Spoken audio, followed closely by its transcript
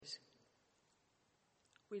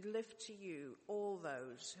We lift to you all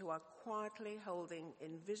those who are quietly holding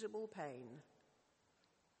invisible pain,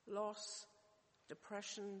 loss,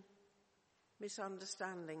 depression,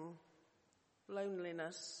 misunderstanding,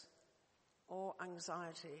 loneliness, or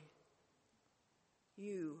anxiety.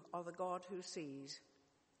 You are the God who sees,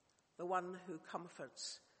 the one who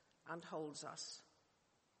comforts and holds us.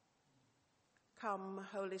 Come,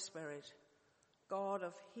 Holy Spirit, God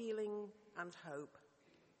of healing and hope.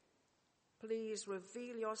 Please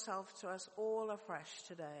reveal yourself to us all afresh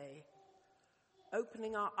today,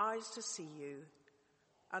 opening our eyes to see you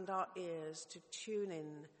and our ears to tune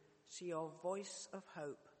in to your voice of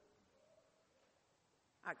hope.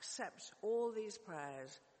 Accept all these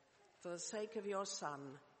prayers for the sake of your Son,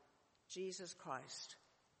 Jesus Christ.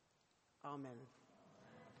 Amen.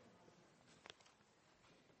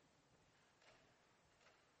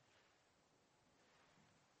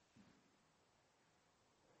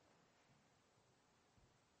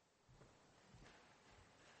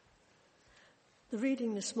 The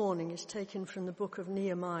reading this morning is taken from the book of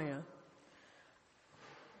Nehemiah,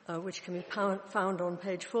 which can be found on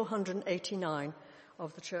page 489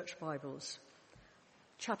 of the Church Bibles.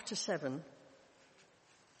 Chapter 7,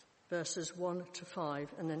 verses 1 to 5,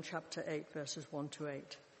 and then chapter 8, verses 1 to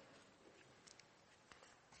 8.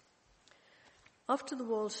 After the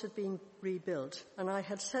walls had been rebuilt and I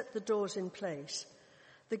had set the doors in place,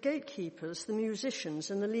 the gatekeepers, the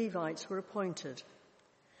musicians, and the Levites were appointed.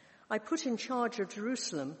 I put in charge of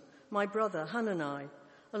Jerusalem my brother Hanani,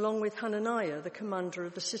 along with Hananiah, the commander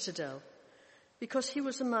of the citadel, because he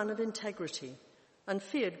was a man of integrity and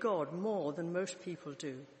feared God more than most people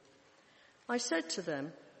do. I said to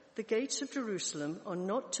them, the gates of Jerusalem are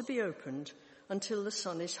not to be opened until the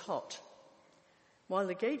sun is hot. While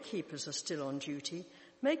the gatekeepers are still on duty,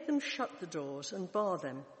 make them shut the doors and bar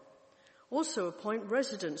them. Also appoint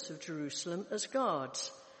residents of Jerusalem as guards,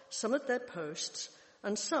 some at their posts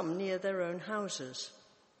and some near their own houses.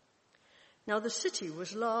 Now the city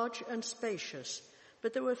was large and spacious,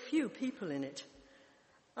 but there were few people in it,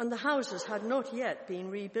 and the houses had not yet been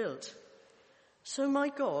rebuilt. So my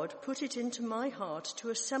God put it into my heart to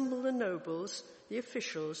assemble the nobles, the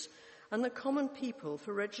officials, and the common people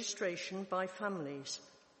for registration by families.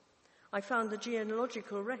 I found the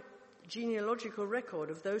genealogical record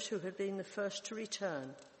of those who had been the first to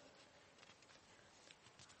return.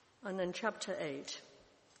 And then chapter 8.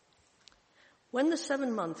 When the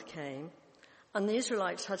 7th month came, and the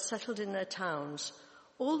Israelites had settled in their towns,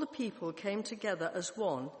 all the people came together as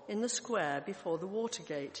one in the square before the water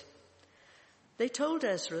gate. They told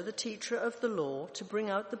Ezra, the teacher of the law, to bring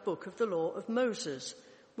out the book of the law of Moses,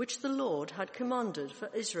 which the Lord had commanded for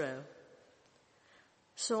Israel.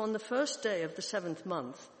 So on the first day of the 7th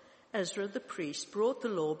month, Ezra the priest brought the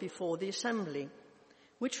law before the assembly,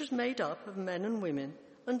 which was made up of men and women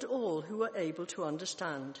and all who were able to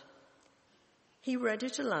understand. He read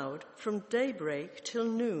it aloud from daybreak till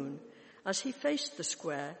noon as he faced the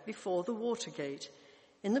square before the water gate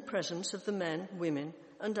in the presence of the men, women,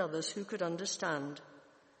 and others who could understand.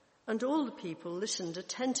 And all the people listened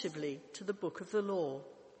attentively to the book of the law.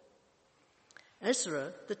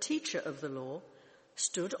 Ezra, the teacher of the law,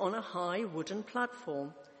 stood on a high wooden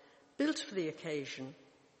platform built for the occasion.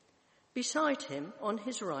 Beside him, on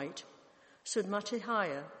his right, stood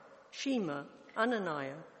Mattithiah, Shema,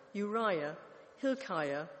 Ananiah, Uriah,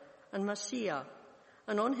 Hilkiah, and Maaseiah,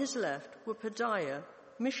 and on his left were Pedaiah,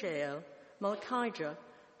 Mishael, Malchijah,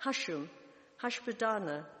 Hashum,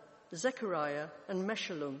 Hashbaddanah, Zechariah, and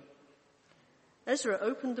Meshullam. Ezra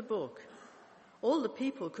opened the book. All the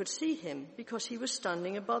people could see him because he was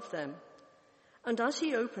standing above them. And as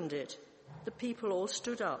he opened it, the people all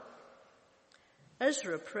stood up.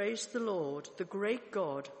 Ezra praised the Lord, the great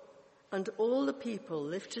God, and all the people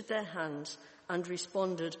lifted their hands and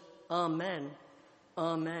responded, Amen,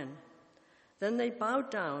 Amen. Then they bowed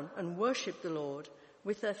down and worshipped the Lord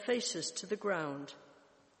with their faces to the ground.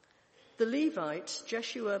 The Levites,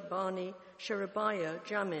 Jeshua, Bani, Sherebiah,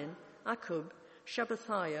 Jamin, Akkub,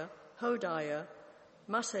 Shabbathiah, Hodiah,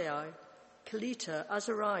 Maaseiah, Kelita,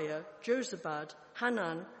 Azariah, Jozabad,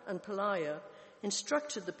 Hanan, and Pelaiah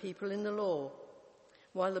instructed the people in the law.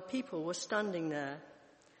 While the people were standing there,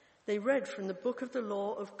 they read from the book of the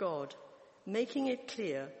law of God, making it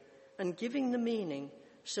clear and giving the meaning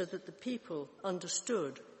so that the people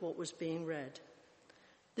understood what was being read.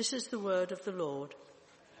 This is the word of the Lord.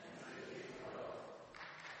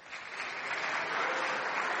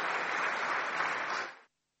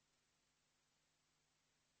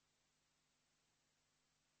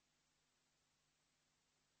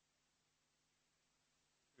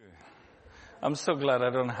 I'm so glad I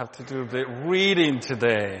don't have to do the reading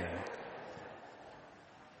today.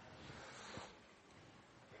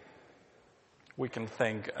 We can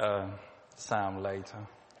thank Sam later.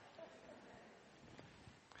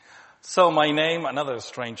 So my name, another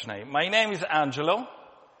strange name. My name is Angelo,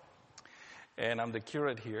 and I'm the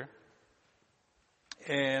curate here.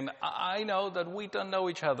 And I know that we don't know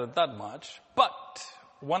each other that much, but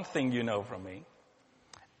one thing you know from me,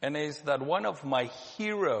 and is that one of my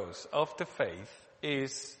heroes of the faith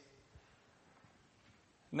is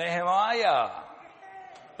Nehemiah.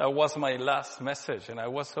 That was my last message, and I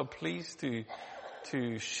was so pleased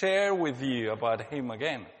to share with you about him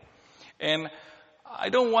again. And I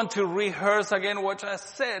don't want to rehearse again what I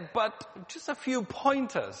said, but just a few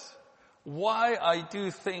pointers why I do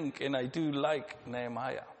think and I do like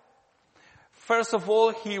Nehemiah. First of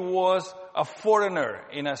all, he was a foreigner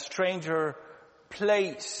in a stranger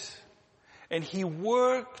place, and he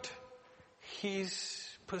worked his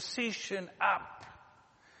position up.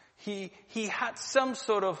 He had some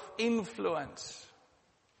sort of influence.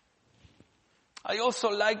 I also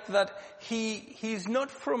like that he's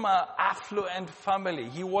not from an affluent family.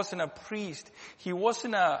 He wasn't a priest. He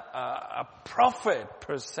wasn't a prophet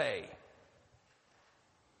per se.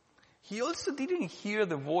 He also didn't hear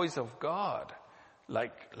the voice of God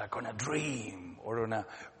like on a dream or on a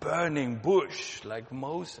burning bush like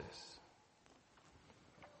Moses.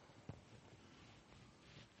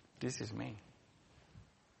 This is me.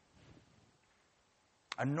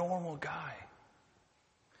 A normal guy.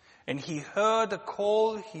 And he heard the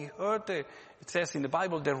call, he heard it says in the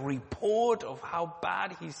Bible, the report of how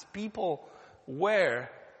bad his people were.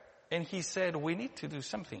 And he said, we need to do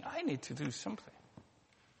something. I need to do something.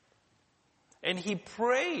 And he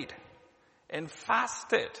prayed and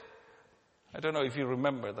fasted. I don't know if you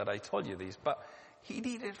remember that I told you this, but he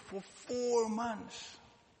did it for 4 months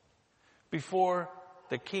before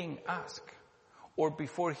the king asked, or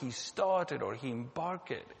before he started or he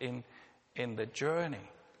embarked in the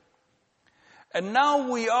journey. And now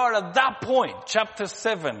we are at that point, chapter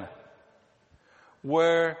 7,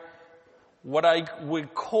 where what I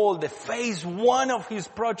would call the phase 1 of his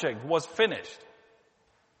project was finished.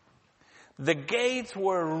 The gates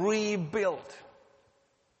were rebuilt.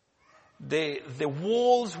 The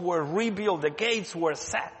walls were rebuilt. The gates were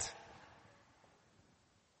set.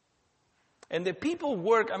 And the people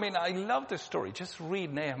work. I love the story. Just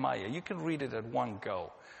read Nehemiah. You can read it at one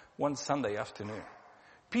go, one Sunday afternoon.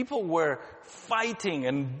 People were fighting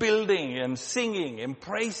and building and singing and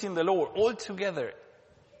praising the Lord all together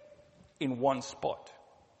in one spot.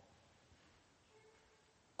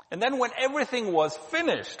 And then when everything was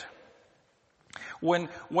finished, when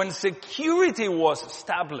security was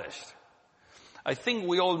established, I think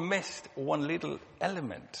we all missed one little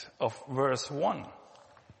element of verse 1.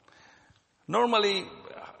 Normally,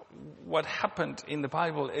 what happened in the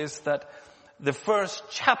Bible is that the first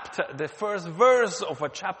verse of a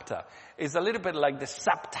chapter is a little bit like the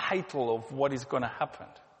subtitle of what is going to happen.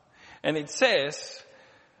 And it says,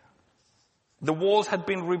 the walls had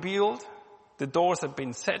been rebuilt, the doors had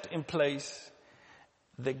been set in place,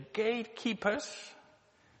 the gatekeepers,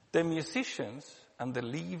 the musicians, and the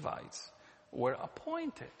Levites were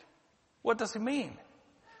appointed. What does it mean?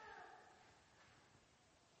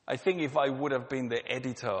 I think if I would have been the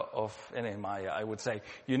editor of Nehemiah, I would say,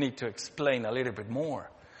 you need to explain a little bit more.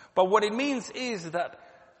 But what it means is that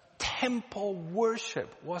temple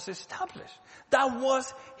worship was established. That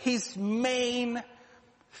was his main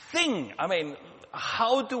thing.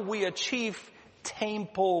 How do we achieve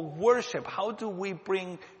temple worship? How do we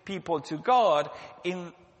bring people to God?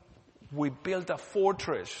 We build a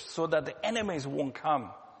fortress so that the enemies won't come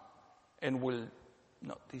and will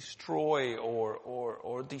not destroy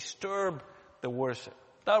or disturb the worship.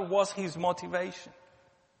 That was his motivation.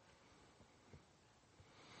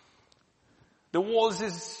 The walls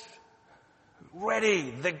is ready.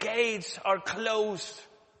 The gates are closed.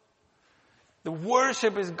 The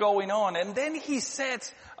worship is going on. And then he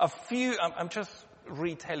sets a few, I'm just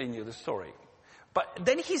retelling you the story. But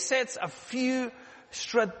then he sets a few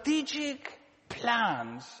strategic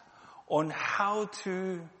plans on how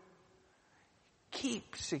to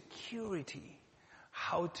keep security,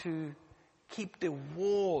 how to keep the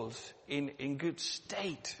walls in good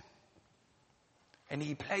state. And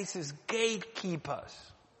he places gatekeepers.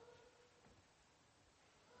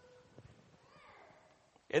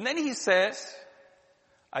 And then he says,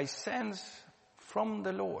 I sense from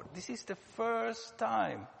the Lord. This is the first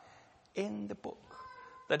time in the book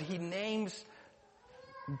that he names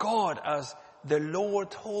God as the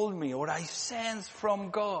Lord told me, or I sense from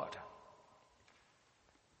God,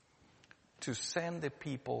 to send the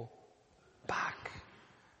people back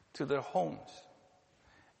to their homes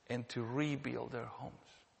and to rebuild their homes.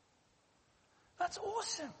 That's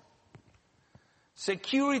awesome.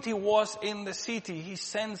 Security was in the city. He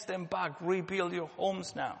sends them back. Rebuild your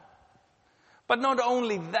homes now. But not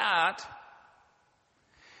only that,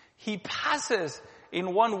 he passes,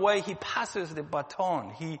 in one way, he passes the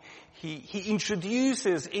baton. He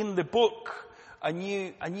introduces in the book a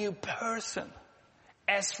new person,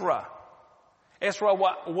 Ezra. Ezra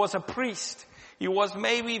was a priest. He was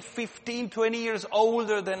maybe 15, 20 years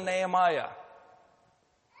older than Nehemiah.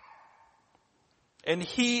 And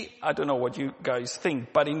I don't know what you guys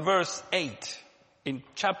think, but in verse 8, in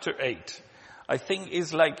chapter 8, I think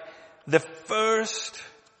is like the first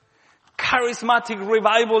charismatic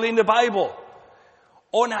revival in the Bible.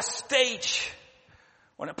 On a stage,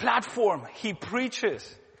 on a platform, he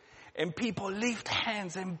preaches, and people lift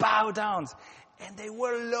hands and bow down, and they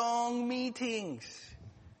were long meetings.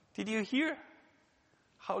 Did you hear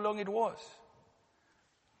how long it was?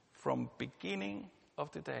 From beginning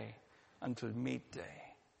of the day until midday.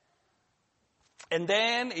 And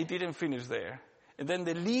then it didn't finish there. And then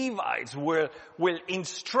the Levites will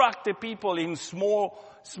instruct the people in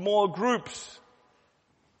small groups.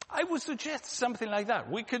 I would suggest something like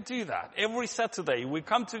that. We could do that. Every Saturday we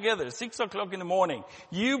come together, 6 o'clock in the morning.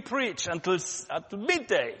 You preach until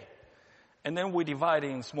midday. And then we divide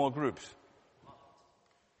in small groups.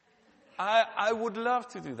 I would love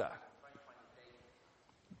to do that.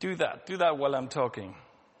 Do that while I'm talking.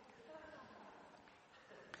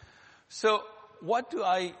 So what do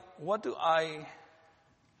I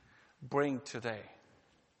bring today?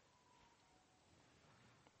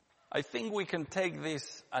 I think we can take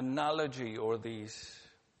this analogy or this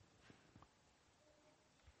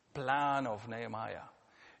plan of Nehemiah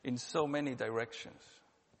in so many directions.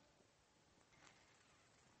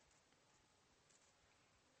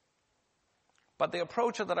 But the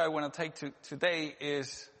approach that I want to take today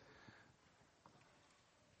is,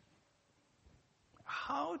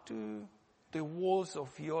 how do the walls of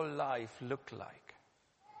your life look like?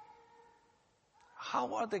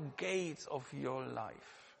 How are the gates of your life?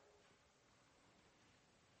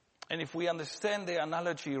 And if we understand the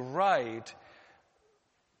analogy right,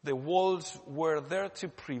 the walls were there to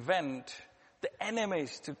prevent the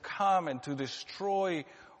enemies to come and to destroy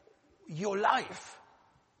your life,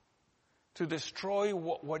 to destroy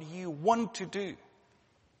what you want to do.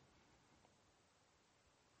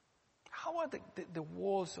 How are the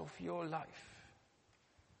walls of your life?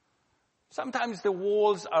 Sometimes the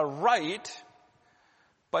walls are right,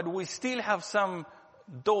 but we still have some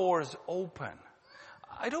doors open.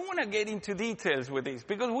 I don't want to get into details with this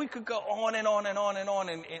because we could go on and on and on and on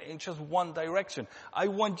in just one direction. I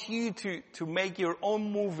want you to make your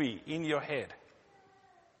own movie in your head.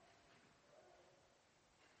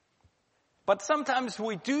 But sometimes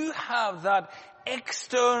we do have that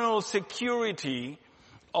external security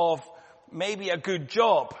of maybe a good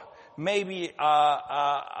job, maybe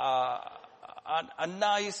a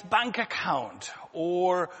nice bank account,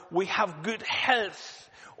 or we have good health,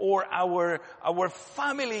 or our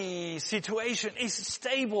family situation is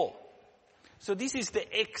stable. So this is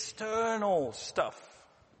the external stuff.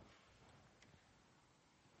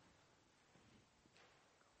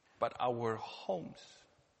 But our homes,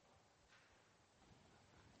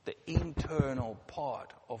 the internal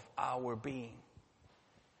part of our being,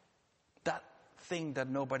 that thing that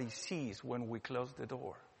nobody sees when we close the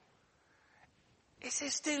door, is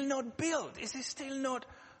it still not built? Is it still not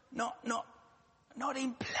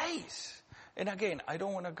in place? And again, I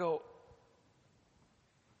don't want to go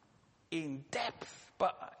in depth,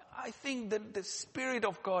 but I think that the Spirit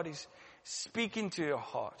of God is speaking to your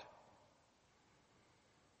heart.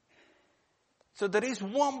 So there is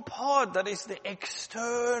one part that is the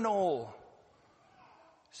external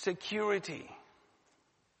security.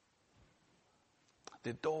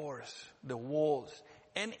 The doors, the walls,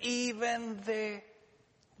 and even the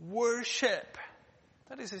worship.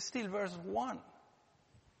 That is still verse 1.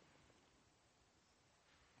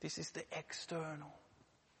 This is the external.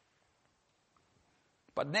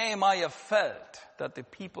 But Nehemiah felt that the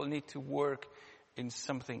people need to work in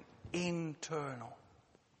something internal.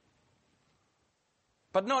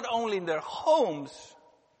 But not only in their homes,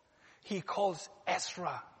 he calls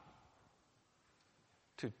Ezra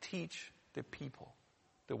to teach the people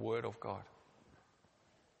the word of God.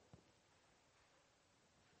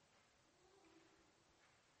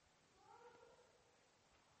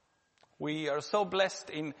 We are so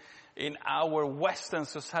blessed in our Western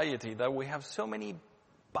society that we have so many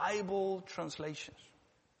Bible translations.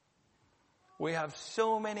 We have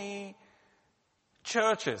so many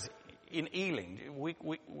churches in Ealing.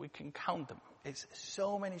 We can count them. It's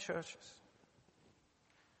so many churches.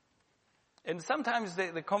 And sometimes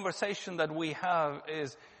the conversation that we have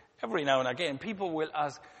is, every now and again, people will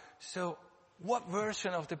ask, so what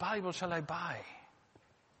version of the Bible shall I buy?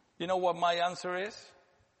 You know what my answer is?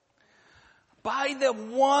 Buy the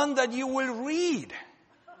one that you will read.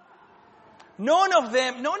 None of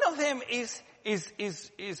them is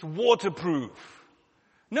waterproof.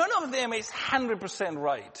 None of them is 100%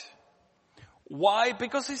 right. Why?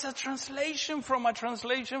 Because it's a translation from a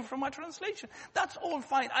translation from a translation. That's all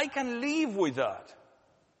fine. I can live with that.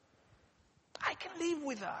 I can live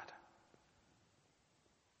with that.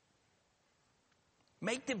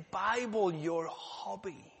 Make the Bible your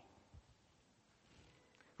hobby.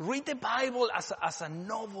 Read the Bible as a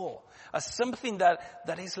novel, as something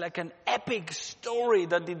that is like an epic story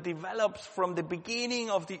that it develops from the beginning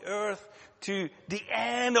of the earth to the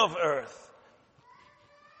end of earth.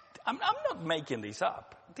 I'm not making this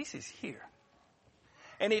up. This is here.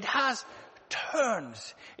 And it has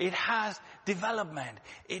turns. It has development.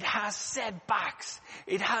 It has setbacks.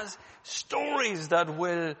 It has stories that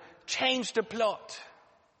will change the plot.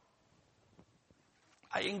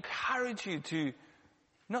 I encourage you to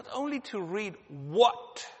not only to read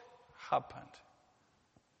what happened,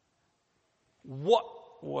 what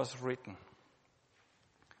was written,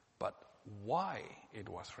 but why it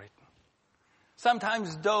was written.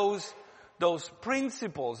 Sometimes those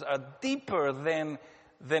principles are deeper than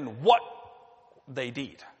what they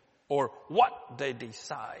did or what they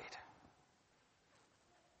decide.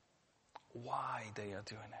 Why they are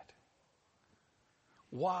doing it.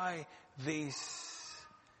 Why this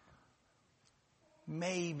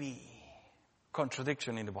maybe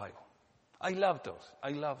contradiction in the Bible. I love those. I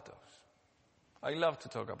love to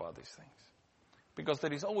talk about these things. Because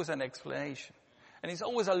there is always an explanation. And it's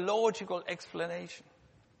always a logical explanation.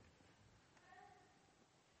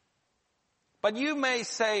 But you may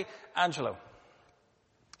say, Angelo,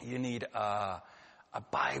 you need a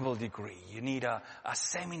Bible degree. You need a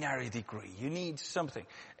seminary degree. You need something.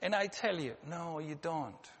 And I tell you, no, you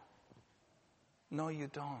don't. No, you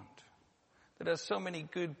don't. There are so many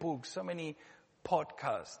good books, so many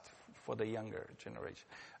podcasts for the younger generation.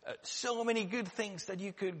 So many good things that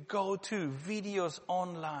you could go to, videos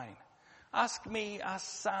online. Ask me, ask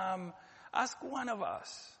Sam, ask one of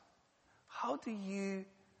us. How do you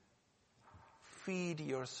feed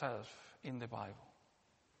yourself in the Bible?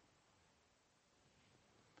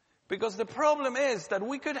 Because the problem is that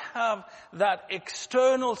we could have that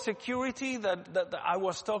external security that I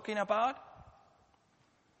was talking about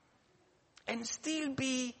and still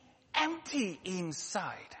be empty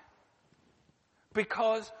inside.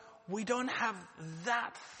 Because we don't have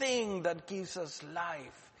that thing that gives us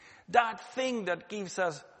life. That thing that gives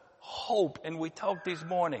us hope. And we talked this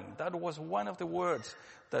morning. That was one of the words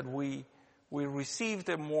that we received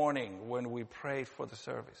this morning when we prayed for the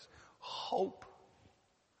service. Hope.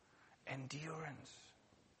 Endurance.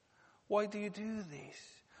 Why do you do this?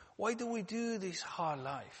 Why do we do this hard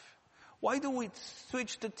life? Why do we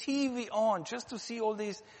switch the TV on just to see all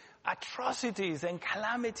these atrocities and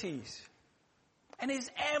calamities? And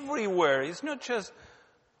it's everywhere. It's not just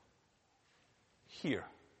here.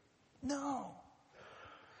 No.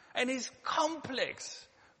 And it's complex.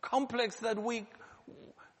 Complex that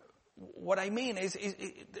what I mean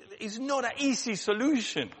is not an easy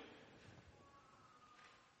solution.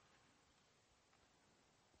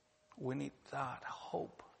 We need that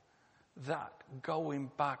hope, that going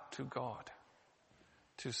back to God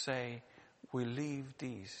to say, we leave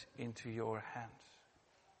these into your hands.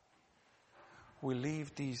 We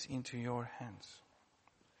leave these into your hands.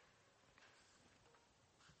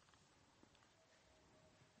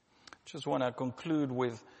 Just want to conclude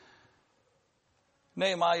with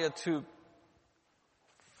Nehemiah took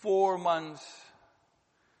 4 months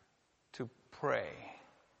to pray.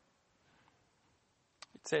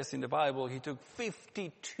 It says in the Bible he took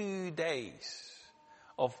 52 days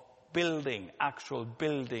of actual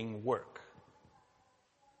building work.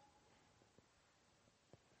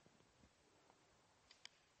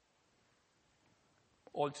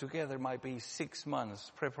 Altogether might be 6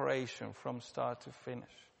 months preparation from start to finish.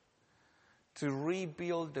 To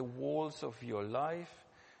rebuild the walls of your life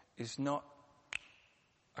is not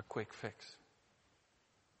a quick fix.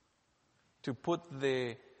 To put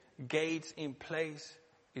the gates in place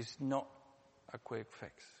is not a quick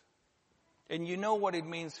fix. And you know what it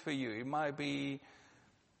means for you. It might be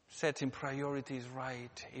setting priorities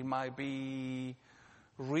right. It might be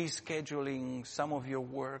rescheduling some of your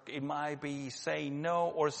work. It might be saying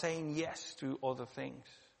no or saying yes to other things.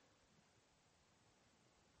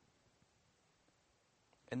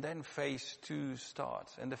 And then phase 2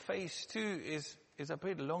 starts. And the phase 2 is a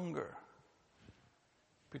bit longer.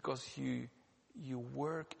 Because you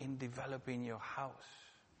work in developing your house.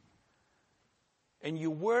 and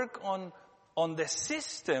you work on the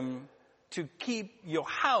system to keep your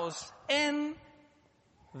house and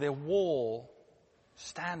the wall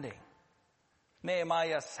standing.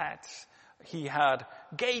 Nehemiah said he had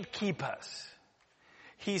gatekeepers.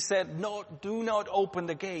 He said, no, do not open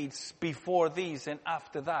the gates before these and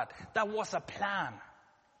after that. That was a plan.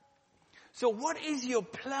 So what is your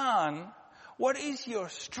plan? What is your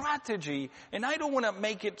strategy? And I don't want to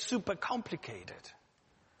make it super complicated.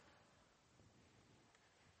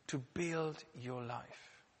 To build your life.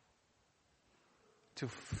 To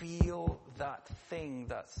feel that thing,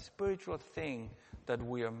 that spiritual thing that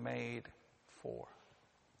we are made for.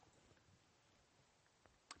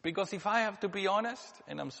 Because if I have to be honest,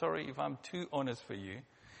 and I'm sorry if I'm too honest for you,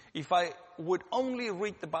 if I would only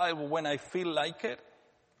read the Bible when I feel like it,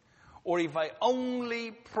 or if I only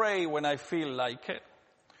pray when I feel like it,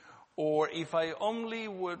 or if I only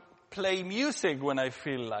would play music when I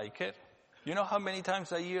feel like it, you know how many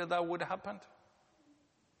times a year that would happen?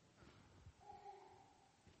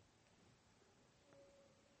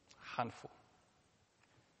 Handful.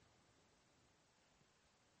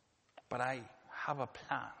 But I have a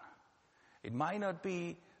plan. It might not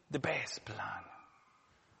be the best plan.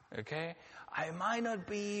 Okay? I might not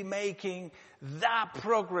be making that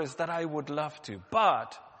progress that I would love to,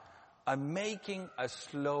 but I'm making a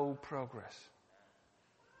slow progress.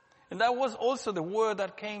 And that was also the word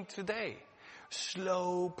that came today.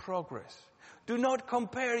 Slow progress. Do not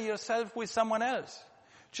compare yourself with someone else.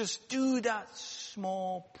 Just do that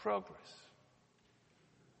small progress.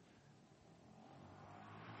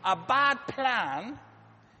 A bad plan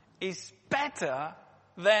is better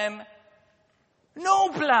than no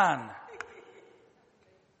plan.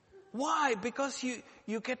 Why? Because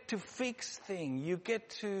you get to fix things. You get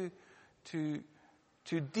to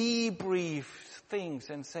debrief things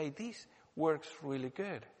and say, this works really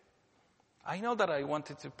good. I know that I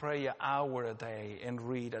wanted to pray an hour a day and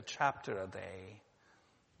read a chapter a day.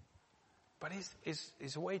 But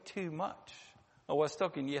it's way too much. I was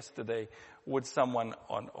talking yesterday with someone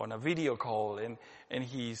on a video call and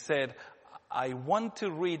he said, I want to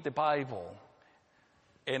read the Bible.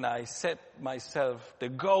 And I set myself the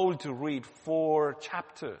goal to read 4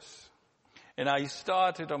 chapters. And I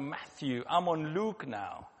started on Matthew. I'm on Luke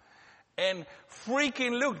now. And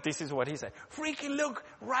freaking Luke, this is what he said, freaking Luke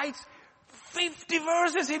writes 50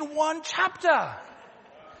 verses in 1 chapter.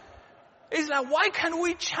 It's like, why can't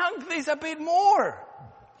we chunk this a bit more?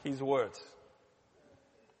 His words.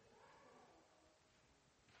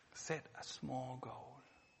 Set a small goal.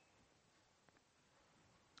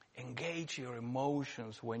 Engage your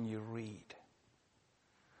emotions when you read.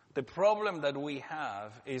 The problem that we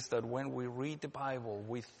have is that when we read the Bible,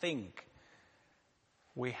 we think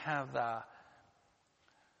we have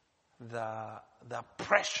the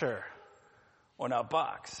pressure on our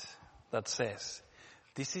backs that says,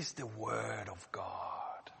 this is the Word of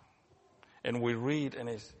God. And we read and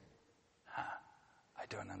it's, I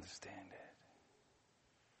don't understand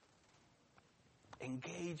it.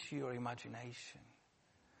 Engage your imagination.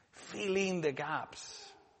 Fill in the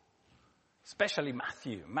gaps. Especially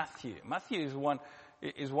Matthew. Matthew is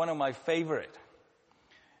one of my favorite.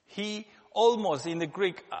 He almost, in the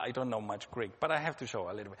Greek, I don't know much Greek, but I have to show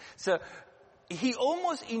a little bit. So, he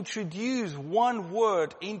almost introduced one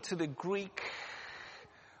word into the Greek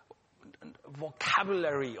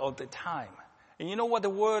vocabulary of the time. And you know what the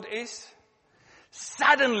word is?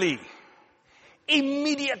 Suddenly.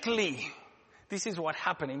 Immediately. This is what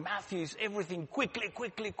happened in Matthew. Is everything quickly.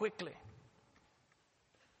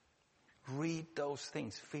 Read those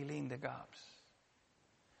things. Fill in the gaps.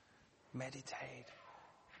 Meditate.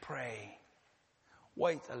 Pray.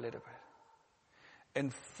 Wait a little bit.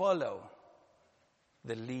 And follow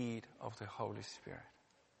the lead of the Holy Spirit.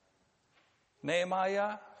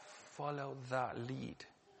 Nehemiah followed that lead.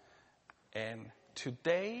 And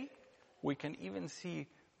today we can even see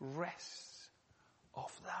rests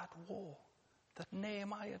of that wall that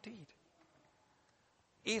Nehemiah did.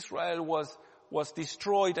 Israel was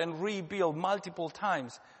destroyed and rebuilt multiple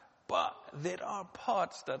times, but there are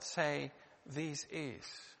parts that say this is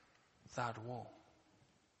that wall.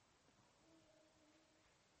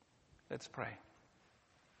 Let's pray.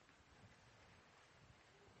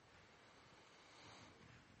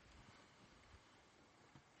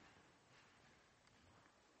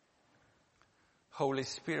 Holy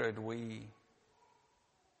Spirit, we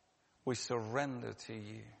surrender to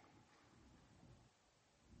you.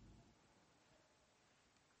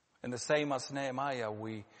 And the same as Nehemiah,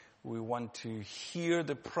 we want to hear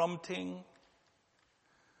the prompting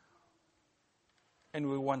and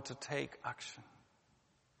we want to take action.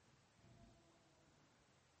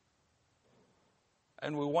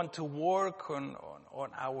 And we want to work on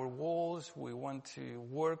our walls. We want to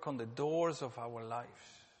work on the doors of our lives.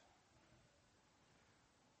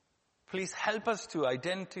 Please help us to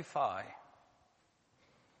identify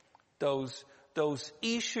those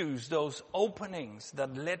issues, those openings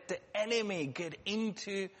that let the enemy get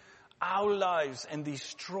into our lives and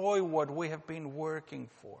destroy what we have been working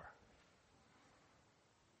for.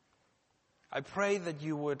 I pray that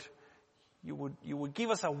you would give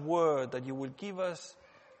us a word, that you would give us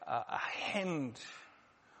a hint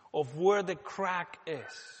of where the crack is,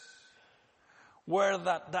 where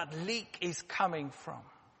that leak is coming from.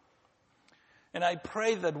 And I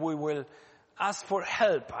pray that we will ask for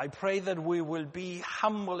help. I pray that we will be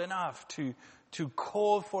humble enough to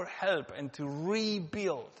call for help and to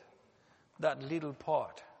rebuild that little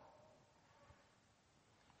pot.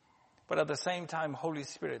 But at the same time, Holy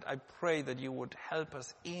Spirit, I pray that you would help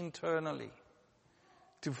us internally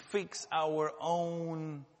to fix our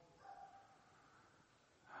own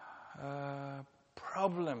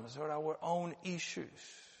problems or our own issues.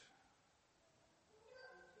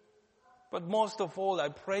 But most of all, I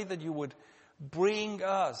pray that you would bring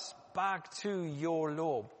us back to your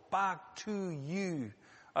law, back to you,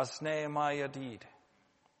 as Nehemiah did.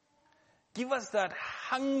 Give us that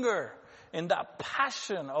hunger and that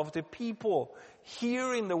passion of the people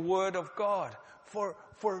hearing the word of God for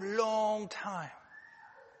a long time.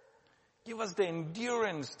 Give us the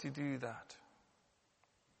endurance to do that.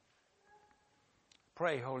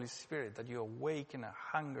 Pray, Holy Spirit, that you awaken a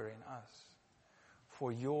hunger in us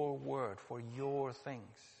for your word, for your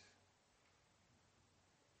things.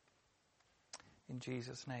 In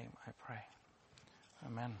Jesus' name I pray.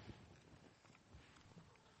 Amen.